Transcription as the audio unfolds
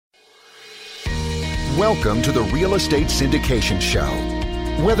Welcome to the Real Estate Syndication Show.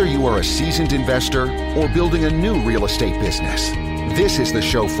 Whether you are a seasoned investor or building a new real estate business, this is the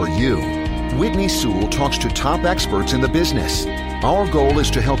show for you. Whitney Sewell talks to top experts in the business. Our goal is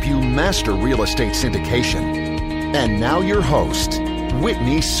to help you master real estate syndication. And now your host,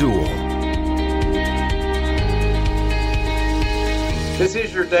 Whitney Sewell. This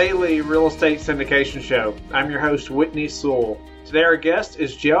is your daily real estate syndication show. I'm your host, Whitney Sewell. Today our guest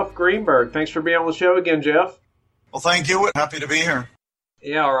is Jeff Greenberg. Thanks for being on the show again, Jeff. Well, thank you. Happy to be here.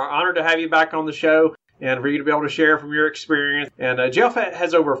 Yeah, we're honored to have you back on the show and for you to be able to share from your experience. And Jeff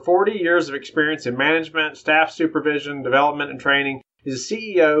has over 40 years of experience in management, staff supervision, development, and training. He's the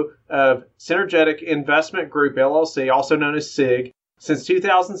CEO of Synergetic Investment Group, LLC, also known as SIG. Since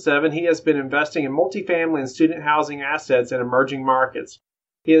 2007, he has been investing in multifamily and student housing assets in emerging markets.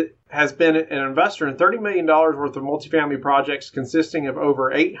 He has been an investor in $30 million worth of multifamily projects consisting of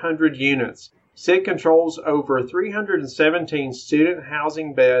over 800 units. SIG controls over 317 student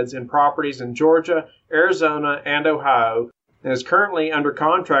housing beds in properties in Georgia, Arizona, and Ohio, and is currently under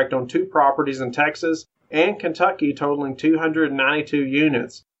contract on 2 properties in Texas and Kentucky totaling 292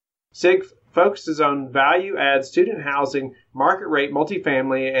 units. SIG focuses on value-add student housing, market-rate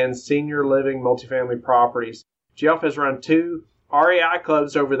multifamily, and senior living multifamily properties. Jeff has run 2 REI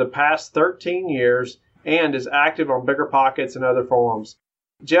clubs over the past 13 years and is active on BiggerPockets and other forums.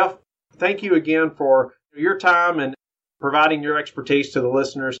 Jeff, thank you again for your time and providing your expertise to the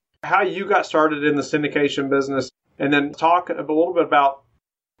listeners, how you got started in the syndication business, and then talk a little bit about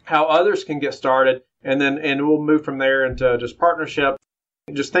how others can get started, and we'll move from there into just partnership,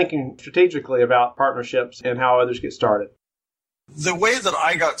 just thinking strategically about partnerships and how others get started. The way that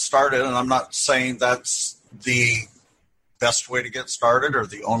I got started, and I'm not saying that's the best way to get started or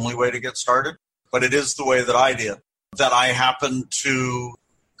the only way to get started, but it is the way that I did. That I happened to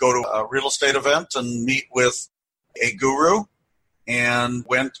go to a real estate event and meet with a guru and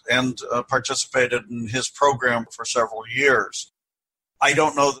went and participated in his program for several years. I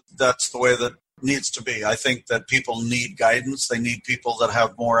don't know that that's the way that needs to be. I think that people need guidance. They need people that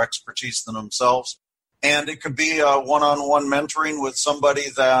have more expertise than themselves. And it could be a one-on-one mentoring with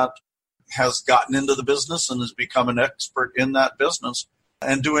somebody that has gotten into the business and has become an expert in that business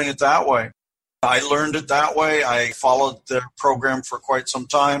and doing it that way. I learned it that way. I followed the program for quite some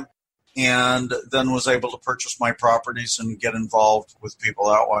time and then was able to purchase my properties and get involved with people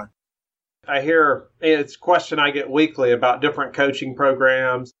that way. I hear it's a question I get weekly about different coaching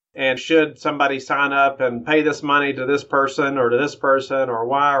programs and should somebody sign up and pay this money to this person or to this person or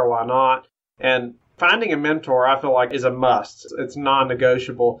why not. And finding a mentor, I feel like, is a must. It's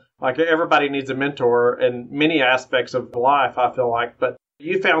non-negotiable. Like everybody needs a mentor in many aspects of life, I feel like. But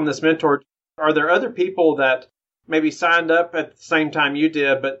you found this mentor. Are there other people that maybe signed up at the same time you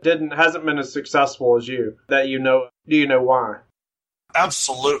did, but hasn't been as successful as you, that you know? Do you know why?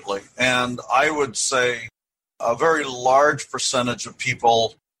 Absolutely. And I would say a very large percentage of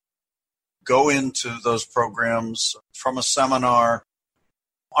people go into those programs from a seminar,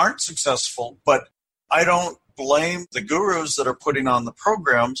 aren't successful, but I don't blame the gurus that are putting on the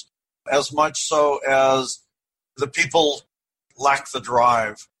programs as much so as the people lack the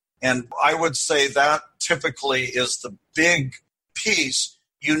drive. And I would say that typically is the big piece.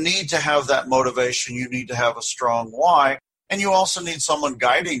 You need to have that motivation. You need to have a strong why. And you also need someone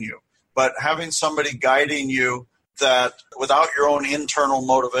guiding you. But having somebody guiding you that without your own internal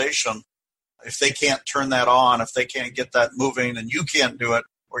motivation, if they can't turn that on, if they can't get that moving and you can't do it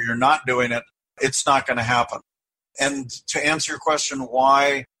or you're not doing it, it's not going to happen. And to answer your question,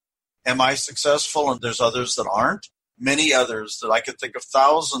 why am I successful and there's others that aren't? Many others that I could think of,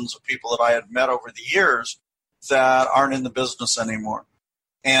 thousands of people that I had met over the years that aren't in the business anymore.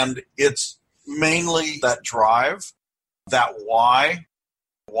 And it's mainly that drive, that why.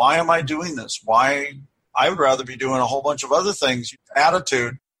 Why am I doing this? Why? I would rather be doing a whole bunch of other things.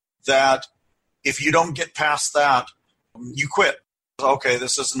 Attitude that if you don't get past that, you quit. Okay,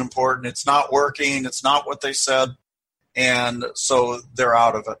 this isn't important. It's not working. It's not what they said. And so they're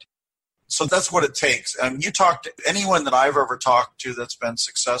out of it. So that's what it takes. And you talk to anyone that I've ever talked to that's been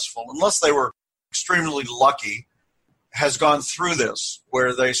successful, unless they were extremely lucky, has gone through this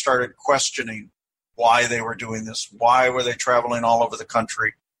where they started questioning why they were doing this. Why were they traveling all over the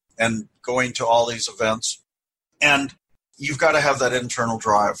country and going to all these events? And you've got to have that internal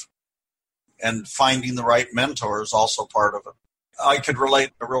drive. And finding the right mentor is also part of it. I could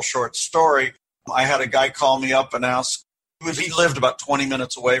relate a real short story. I had a guy call me up and ask, he lived about 20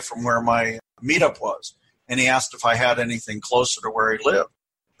 minutes away from where my meetup was. And he asked if I had anything closer to where he lived,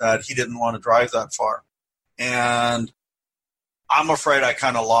 that he didn't want to drive that far. And I'm afraid I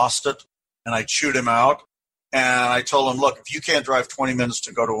kind of lost it. and I chewed him out. And I told him, look, if you can't drive 20 minutes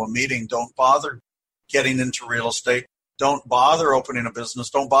to go to a meeting, don't bother getting into real estate. Don't bother opening a business.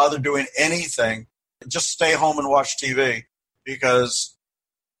 Don't bother doing anything. Just stay home and watch TV, because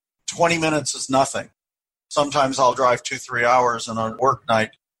 20 minutes is nothing. Sometimes I'll drive 2-3 hours on a work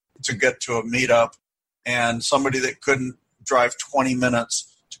night to get to a meetup, and somebody that couldn't drive 20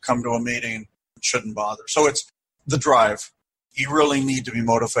 minutes to come to a meeting shouldn't bother. So it's the drive. You really need to be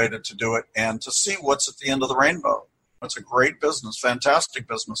motivated to do it and to see what's at the end of the rainbow. It's a great business, fantastic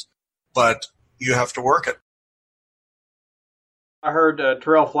business, but you have to work it. I heard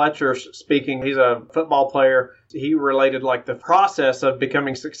Terrell Fletcher speaking. He's a football player. He related like the process of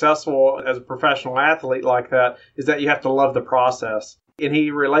becoming successful as a professional athlete like that is that you have to love the process. And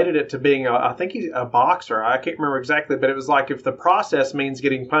he related it to being, I think he's a boxer. I can't remember exactly, but it was like if the process means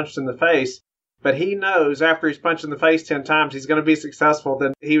getting punched in the face, but he knows after he's punched in the face 10 times, he's going to be successful,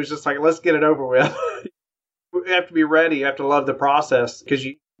 then he was just like, let's get it over with. You have to be ready. You have to love the process, because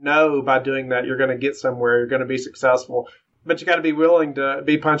you know by doing that, you're going to get somewhere. You're going to be successful. But you got to be willing to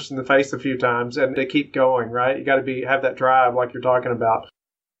be punched in the face a few times and to keep going, right? You got to have that drive like you're talking about.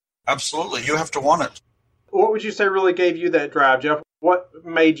 Absolutely. You have to want it. What would you say really gave you that drive, Jeff? What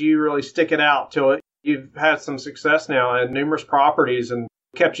made you really stick it out till you've had some success now and numerous properties and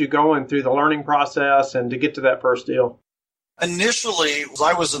kept you going through the learning process and to get to that first deal? Initially,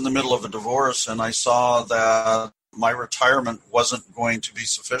 I was in the middle of a divorce and I saw that my retirement wasn't going to be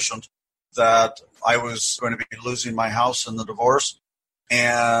sufficient, that I was going to be losing my house in the divorce,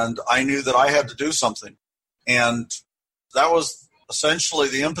 and I knew that I had to do something. And that was essentially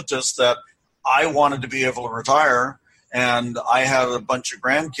the impetus that I wanted to be able to retire, and I had a bunch of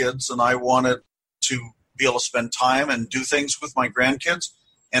grandkids, and I wanted to be able to spend time and do things with my grandkids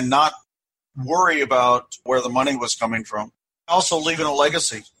and not worry about where the money was coming from. Also leaving a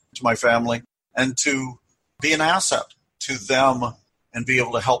legacy to my family and to be an asset to them and be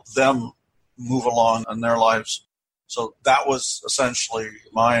able to help them move along in their lives. So that was essentially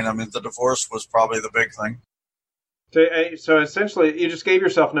mine. I mean, the divorce was probably the big thing. So essentially, you just gave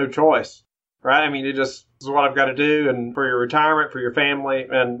yourself no choice, right? I mean, it just this is what I've got to do, and for your retirement, for your family,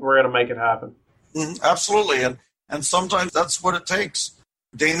 and we're going to make it happen. Absolutely. And sometimes that's what it takes.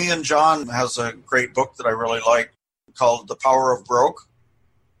 Damian John has a great book that I really like called The Power of Broke.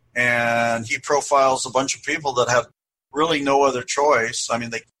 And he profiles a bunch of people that had really no other choice. I mean,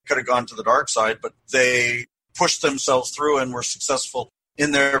 they could have gone to the dark side, but they pushed themselves through and were successful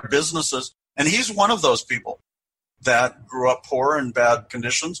in their businesses. And he's one of those people that grew up poor in bad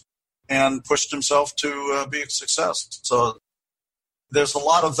conditions and pushed himself to be a success. So there's a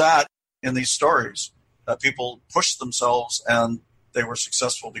lot of that in these stories, that people pushed themselves and they were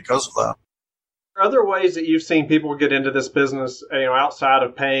successful because of that. Are there other ways that you've seen people get into this business, outside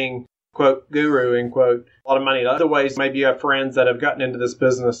of paying, quote, guru, end quote, a lot of money? Other ways, maybe you have friends that have gotten into this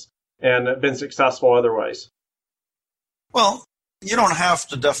business and have been successful other ways. Well, you don't have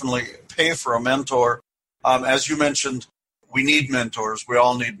to definitely pay for a mentor. As you mentioned, we need mentors. We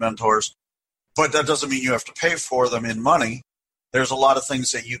all need mentors. But that doesn't mean you have to pay for them in money. There's a lot of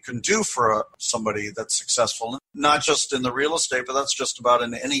things that you can do for somebody that's successful, not just in the real estate, but that's just about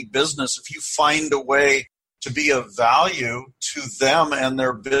in any business. If you find a way to be of value to them and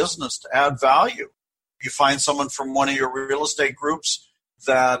their business, to add value. You find someone from one of your real estate groups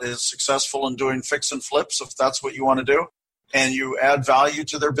that is successful in doing fix and flips, if that's what you want to do, and you add value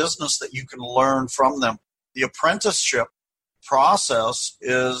to their business that you can learn from them. The apprenticeship process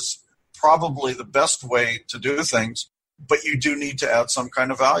is probably the best way to do things, but you do need to add some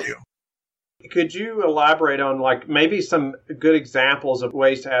kind of value. Could you elaborate on maybe some good examples of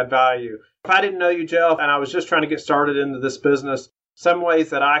ways to add value? If I didn't know you, Jeff, and I was just trying to get started into this business, some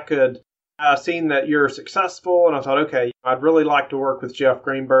ways that I could, I've seen that you're successful, and I thought, okay, I'd really like to work with Jeff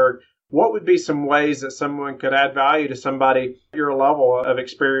Greenberg. What would be some ways that someone could add value to somebody at your level of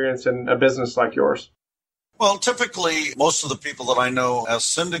experience in a business like yours? Well, typically, most of the people that I know as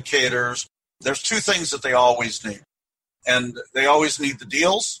syndicators, there's two things that they always need. And they always need the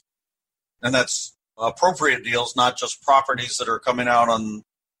deals, and that's appropriate deals, not just properties that are coming out on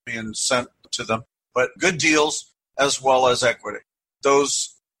being sent to them, but good deals as well as equity.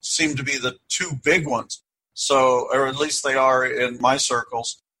 Those seem to be the two big ones. So, or at least they are in my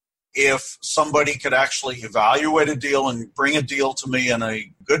circles. If somebody could actually evaluate a deal and bring a deal to me in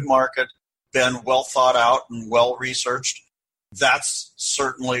a good market, been well thought out and well researched, that's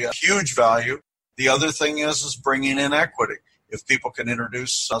certainly a huge value. The other thing is bringing in equity. If people can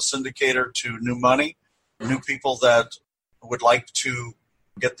introduce a syndicator to new money, new people that would like to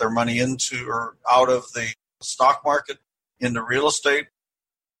get their money into or out of the stock market into real estate,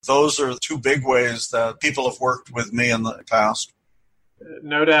 those are the two big ways that people have worked with me in the past.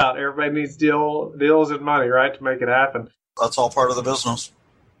 No doubt. Everybody needs deals and money, right, to make it happen. That's all part of the business.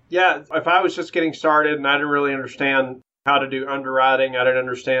 Yeah, if I was just getting started and I didn't really understand how to do underwriting, I didn't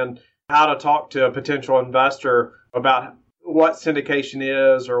understand how to talk to a potential investor about what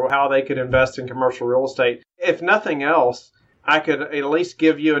syndication is or how they could invest in commercial real estate, if nothing else, I could at least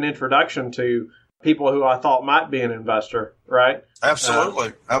give you an introduction to people who I thought might be an investor, right?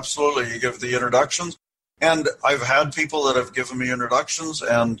 Absolutely. Absolutely. You give the introductions. And I've had people that have given me introductions,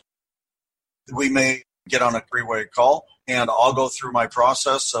 and we may get on a three-way call, and I'll go through my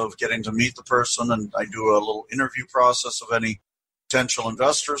process of getting to meet the person, and I do a little interview process of any potential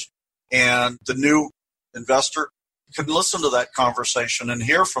investors. And the new investor can listen to that conversation and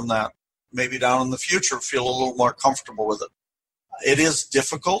hear from that, maybe down in the future, feel a little more comfortable with it. It is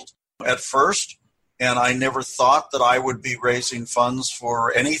difficult at first, and I never thought that I would be raising funds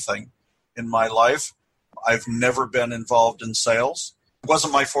for anything in my life. I've never been involved in sales. It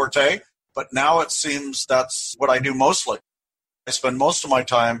wasn't my forte, but now it seems that's what I do mostly. I spend most of my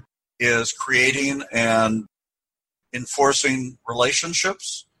time is creating and enforcing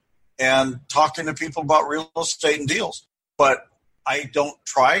relationships and talking to people about real estate and deals. But I don't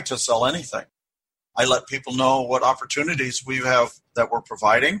try to sell anything. I let people know what opportunities we have that we're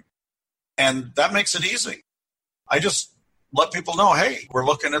providing, and that makes it easy. I just let people know, hey, we're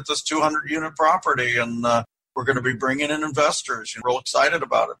looking at this 200-unit property, and we're going to be bringing in investors. We're real excited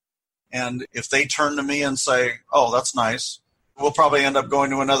about it. And if they turn to me and say, oh, that's nice, we'll probably end up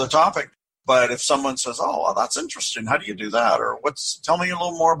going to another topic. But if someone says, oh, well, that's interesting, how do you do that? Or tell me a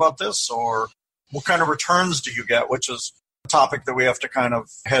little more about this, or what kind of returns do you get, which is a topic that we have to kind of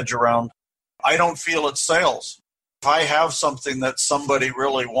hedge around. I don't feel it's sales. If I have something that somebody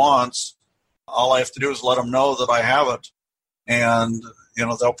really wants, all I have to do is let them know that I have it, and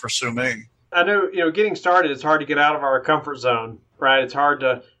they'll pursue me. I know, getting started, it's hard to get out of our comfort zone, right? It's hard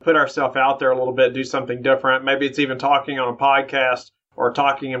to put ourselves out there a little bit, do something different. Maybe it's even talking on a podcast or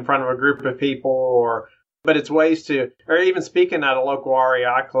talking in front of a group of people, but it's ways or even speaking at a local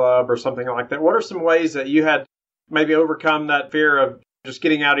REI club or something like that. What are some ways that you had maybe overcome that fear of just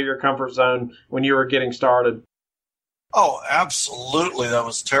getting out of your comfort zone when you were getting started? Oh, absolutely. That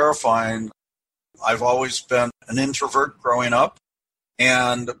was terrifying. I've always been an introvert growing up,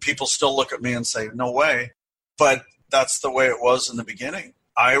 and people still look at me and say, no way. But that's the way it was in the beginning.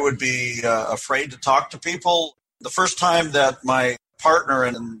 I would be afraid to talk to people. The first time that my partner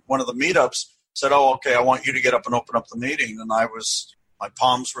in one of the meetups said, oh, okay, I want you to get up and open up the meeting. And my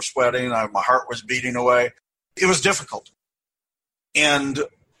palms were sweating. My heart was beating away. It was difficult. And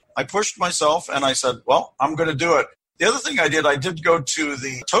I pushed myself and I said, well, I'm going to do it. The other thing I did go to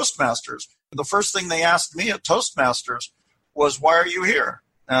the Toastmasters. The first thing they asked me at Toastmasters was, why are you here?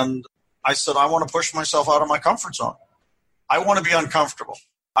 And I said, I want to push myself out of my comfort zone. I want to be uncomfortable.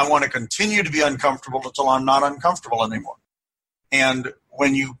 I want to continue to be uncomfortable until I'm not uncomfortable anymore. And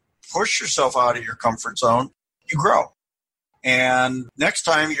when you push yourself out of your comfort zone, you grow. And next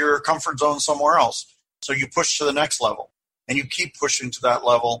time you're comfort zone somewhere else. So you push to the next level and you keep pushing to that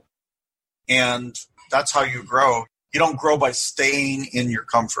level. And that's how you grow. You don't grow by staying in your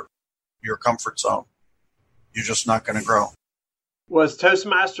comfort zone. You're just not going to grow. Was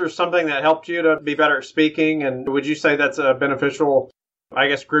Toastmasters something that helped you to be better at speaking? And would you say that's a beneficial,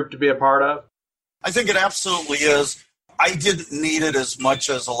 group to be a part of? I think it absolutely is. I didn't need it as much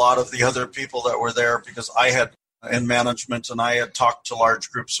as a lot of the other people that were there because I had in management and I had talked to large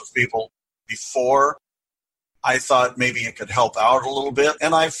groups of people before. I thought maybe it could help out a little bit,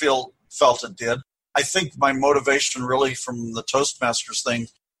 and I felt it did. I think my motivation really from the Toastmasters thing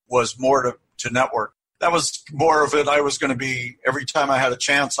was more to network. That was more of it. I was going to be, every time I had a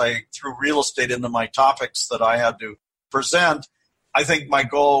chance, I threw real estate into my topics that I had to present. I think my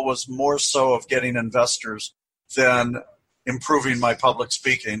goal was more so of getting investors than improving my public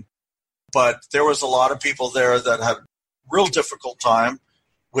speaking. But there was a lot of people there that had real difficult time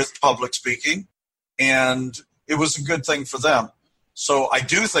with public speaking, and it was a good thing for them. So I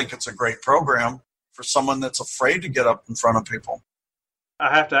do think it's a great program for someone that's afraid to get up in front of people.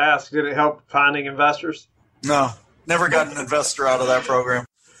 I have to ask, did it help finding investors? No, never got an investor out of that program.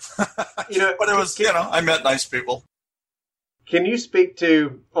 But it was, I met nice people. Can you speak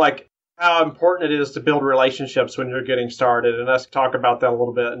to how important it is to build relationships when you're getting started? And let's talk about that a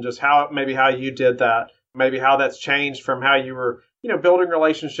little bit and just how you did that, maybe how that's changed from how you were, building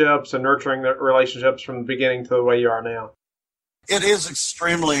relationships and nurturing the relationships from the beginning to the way you are now. It is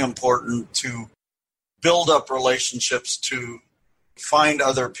extremely important to build up relationships, to find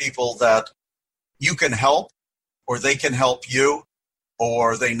other people that you can help or they can help you,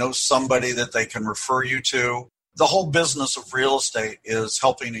 or they know somebody that they can refer you to. The whole business of real estate is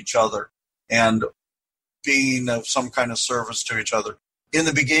helping each other and being of some kind of service to each other. In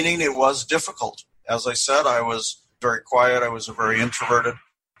the beginning, it was difficult. As I said, I was very quiet. I was very introverted.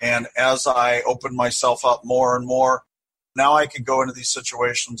 And as I opened myself up more and more, now I can go into these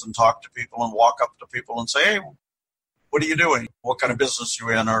situations and talk to people and walk up to people and say, hey, what are you doing? What kind of business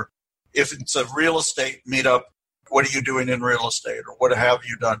are you in? Or if it's a real estate meetup, what are you doing in real estate? Or what have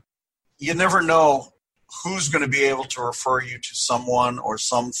you done? You never know who's going to be able to refer you to someone or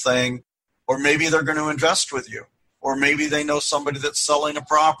something, or maybe they're going to invest with you, or maybe they know somebody that's selling a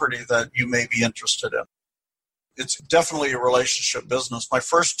property that you may be interested in. It's definitely a relationship business. My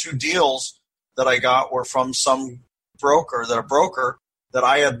first 2 deals that I got were from a broker that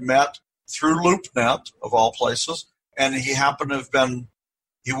I had met through LoopNet, of all places, and he happened to have been,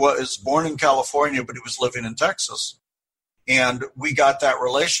 he was born in California, but he was living in Texas. And we got that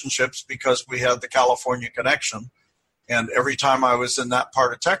relationships because we had the California connection. And every time I was in that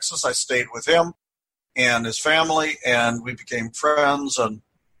part of Texas, I stayed with him and his family, and we became friends. And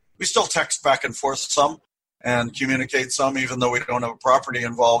we still text back and forth some and communicate some, even though we don't have a property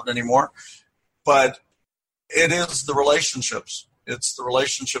involved anymore. But it is the relationships. It's the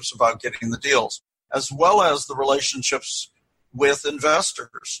relationships about getting the deals, as well as the relationships with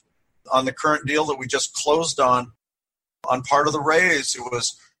investors. On the current deal that we just closed on part of the raise, it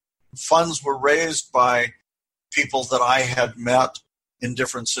was funds were raised by people that I had met in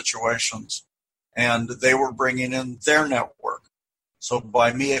different situations, and they were bringing in their network. So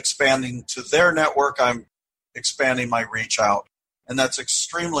by me expanding to their network, I'm expanding my reach out. And that's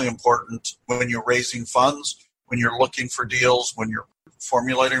extremely important when you're raising funds, when you're looking for deals, when you're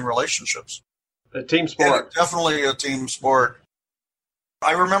formulating relationships. A team sport. Yeah, definitely a team sport.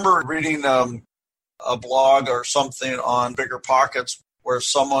 I remember reading a blog or something on Bigger Pockets where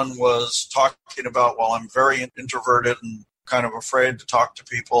someone was talking about, well, I'm very introverted and kind of afraid to talk to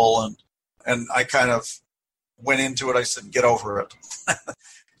people. And I kind of went into it. I said, get over it.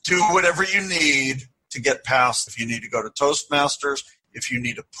 Do whatever you need to get past. If you need to go to Toastmasters, if you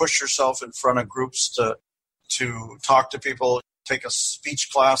need to push yourself in front of groups to talk to people, take a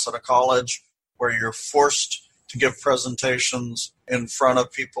speech class at a college where you're forced to give presentations in front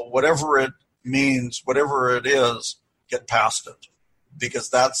of people, whatever it means, whatever it is, get past it. Because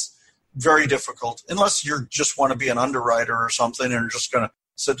that's very difficult. Unless you just want to be an underwriter or something and you're just going to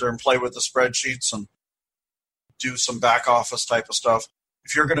sit there and play with the spreadsheets and do some back office type of stuff.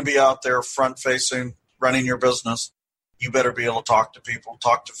 If you're going to be out there front facing, running your business, you better be able to talk to people,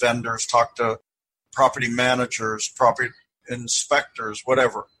 talk to vendors, talk to property managers, property inspectors,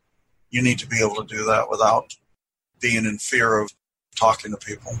 whatever. You need to be able to do that without being in fear of talking to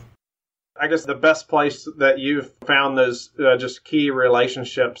people. I guess the best place that you've found those just key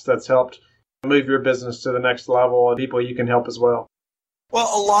relationships that's helped move your business to the next level and people you can help as well. Well,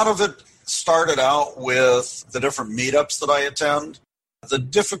 a lot of it started out with the different meetups that I attend. The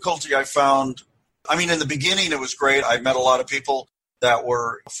difficulty I found, in the beginning it was great. I met a lot of people that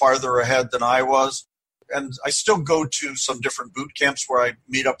were farther ahead than I was. And I still go to some different boot camps where I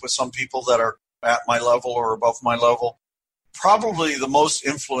meet up with some people that are at my level or above my level. Probably the most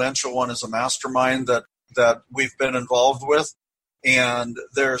influential one is a mastermind that we've been involved with. And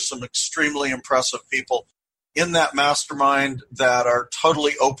there are some extremely impressive people in that mastermind that are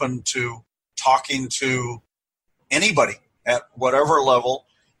totally open to talking to anybody at whatever level.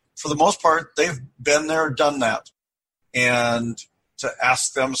 For the most part, they've been there, done that. And to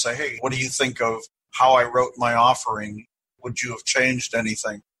ask them, say, hey, what do you think of how I wrote my offering? Would you have changed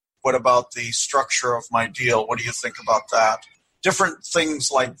anything? What about the structure of my deal? What do you think about that? Different things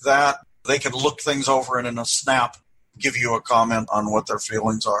like that. They can look things over and in a snap give you a comment on what their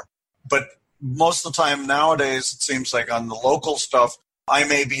feelings are. But most of the time nowadays, it seems like on the local stuff, I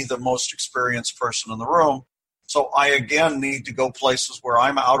may be the most experienced person in the room. So I, again, need to go places where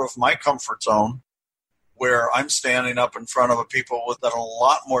I'm out of my comfort zone, where I'm standing up in front of people with that a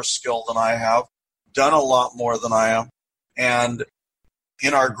lot more skill than I have, done a lot more than I am. And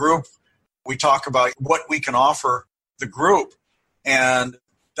in our group, we talk about what we can offer the group. And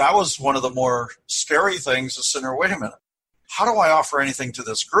that was one of the more scary things to sit there, wait a minute, how do I offer anything to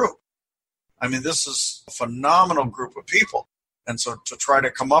this group? This is a phenomenal group of people. And so to try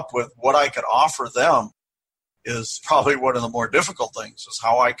to come up with what I could offer them is probably one of the more difficult things, is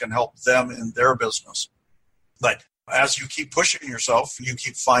how I can help them in their business. But as you keep pushing yourself, you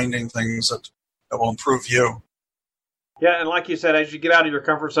keep finding things that will improve you. Yeah, and like you said, as you get out of your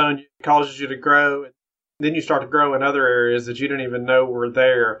comfort zone, it causes you to grow. Then you start to grow in other areas that you didn't even know were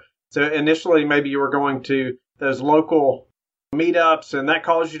there. So initially, maybe you were going to those local meetups, and that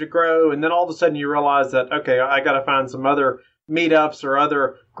caused you to grow. And then all of a sudden you realize that, okay, I got to find some other meetups or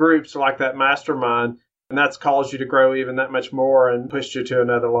other groups like that mastermind. And that's caused you to grow even that much more and pushed you to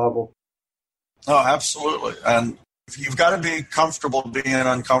another level. Oh, absolutely. And you've got to be comfortable being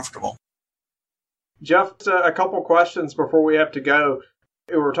uncomfortable. Jeff, a couple questions before we have to go.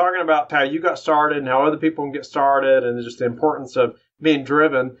 We were talking about how you got started and how other people can get started and just the importance of being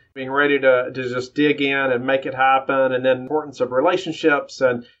driven, being ready to just dig in and make it happen, and then the importance of relationships.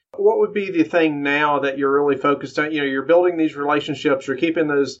 And what would be the thing now that you're really focused on? You're building these relationships, you're keeping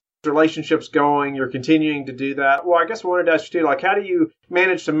those relationships going, you're continuing to do that. Well, I guess I wanted to ask you too, how do you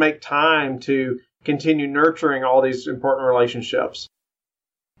manage to make time to continue nurturing all these important relationships?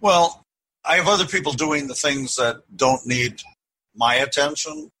 Well, I have other people doing the things that don't need my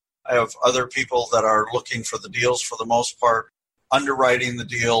attention. I have other people that are looking for the deals for the most part, underwriting the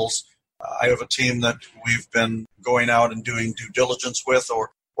deals. I have a team that we've been going out and doing due diligence with,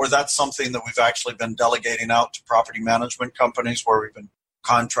 or that's something that we've actually been delegating out to property management companies where we've been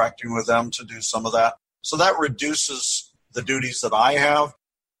contracting with them to do some of that. So that reduces the duties that I have.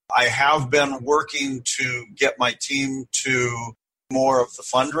 I have been working to get my team to more of the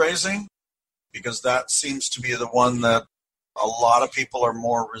fundraising, because that seems to be the one that a lot of people are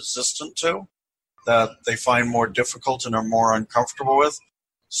more resistant to, that they find more difficult and are more uncomfortable with.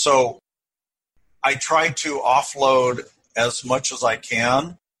 So I try to offload as much as I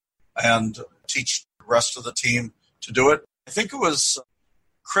can and teach the rest of the team to do it. I think it was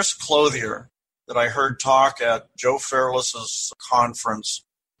Chris Clothier that I heard talk at Joe Fairless's conference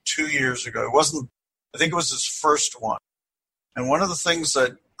 2 years ago. I think it was his first one. And one of the things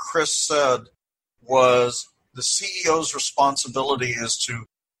that Chris said was the CEO's responsibility is to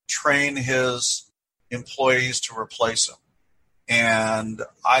train his employees to replace him. And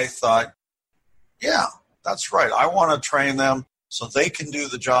I thought, yeah, that's right. I want to train them so they can do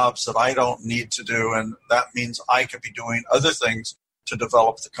the jobs that I don't need to do. And that means I could be doing other things to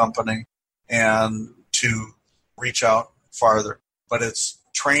develop the company and to reach out farther. But it's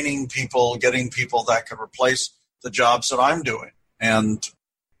training people, getting people that could replace the jobs that I'm doing. And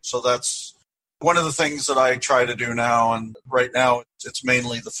so that's one of the things that I try to do now. And right now it's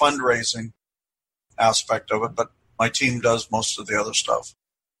mainly the fundraising aspect of it, but my team does most of the other stuff.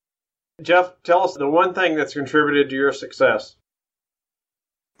 Jeff, tell us the one thing that's contributed to your success.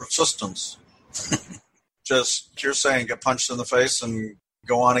 Persistence. Just, you're saying, get punched in the face and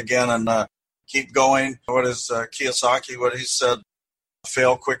go on again and keep going. What is Kiyosaki, what he said,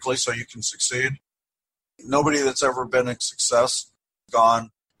 fail quickly so you can succeed. Nobody that's ever been a success,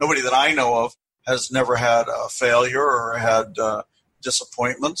 gone. Nobody that I know of has never had a failure or had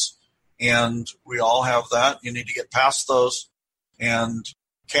disappointments. And we all have that. You need to get past those and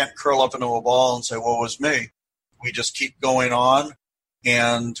can't curl up into a ball and say, woe was me. We just keep going on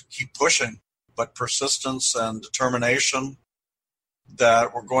and keep pushing. But persistence and determination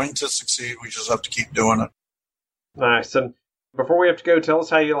that we're going to succeed, we just have to keep doing it. Nice. And before we have to go, tell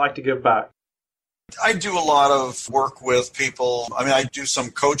us how you like to give back. I do a lot of work with people. I do some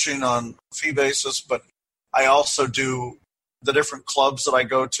coaching on a fee basis, but I also do the different clubs that I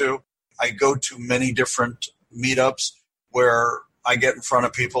go to. I go to many different meetups where I get in front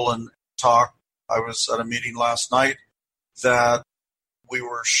of people and talk. I was at a meeting last night that we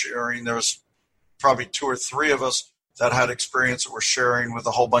were sharing. There was probably 2 or 3 of us that had experience that were sharing with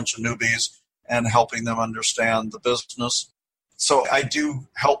a whole bunch of newbies and helping them understand the business. So I do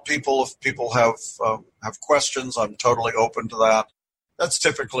help people. If people have questions, I'm totally open to that. That's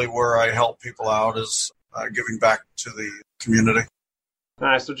typically where I help people out, is giving back to the community.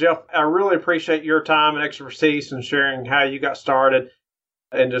 Nice. So, Jeff, I really appreciate your time and expertise and sharing how you got started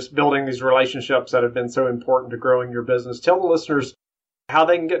and just building these relationships that have been so important to growing your business. Tell the listeners how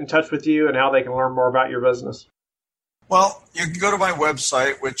they can get in touch with you and how they can learn more about your business. Well, you can go to my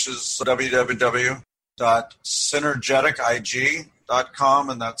website, which is www.synergetic.com,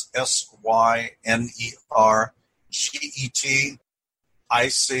 and that's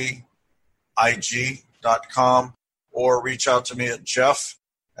SYNERGETIC.com, or reach out to me at Jeff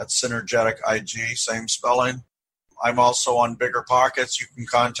at Synergetic IG, same spelling. I'm also on Bigger Pockets. You can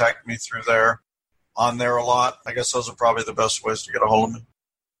contact me through there, on there a lot. I guess those are probably the best ways to get a hold of me.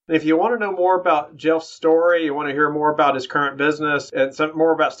 If you want to know more about Jeff's story, you want to hear more about his current business and some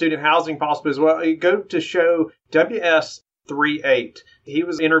more about student housing possibly as well, you go to show WS38. He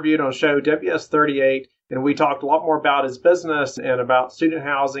was interviewed on show WS38, and we talked a lot more about his business and about student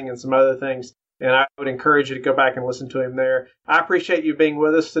housing and some other things. and I would encourage you to go back and listen to him there. I appreciate you being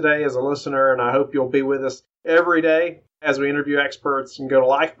with us today as a listener, and I hope you'll be with us every day as we interview experts. You can go to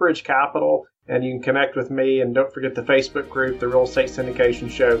LifeBridge Capital, and you can connect with me, and don't forget the Facebook group, The Real Estate Syndication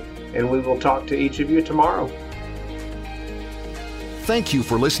Show, and we will talk to each of you tomorrow. Thank you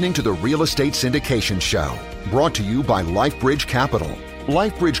for listening to the Real Estate Syndication Show, brought to you by LifeBridge Capital.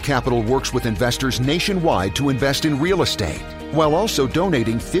 LifeBridge Capital works with investors nationwide to invest in real estate, while also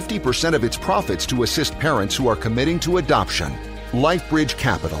donating 50% of its profits to assist parents who are committing to adoption. LifeBridge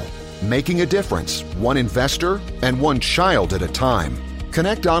Capital, making a difference, one investor and one child at a time.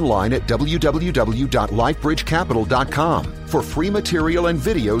 Connect online at www.lifebridgecapital.com for free material and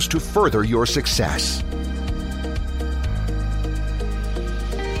videos to further your success.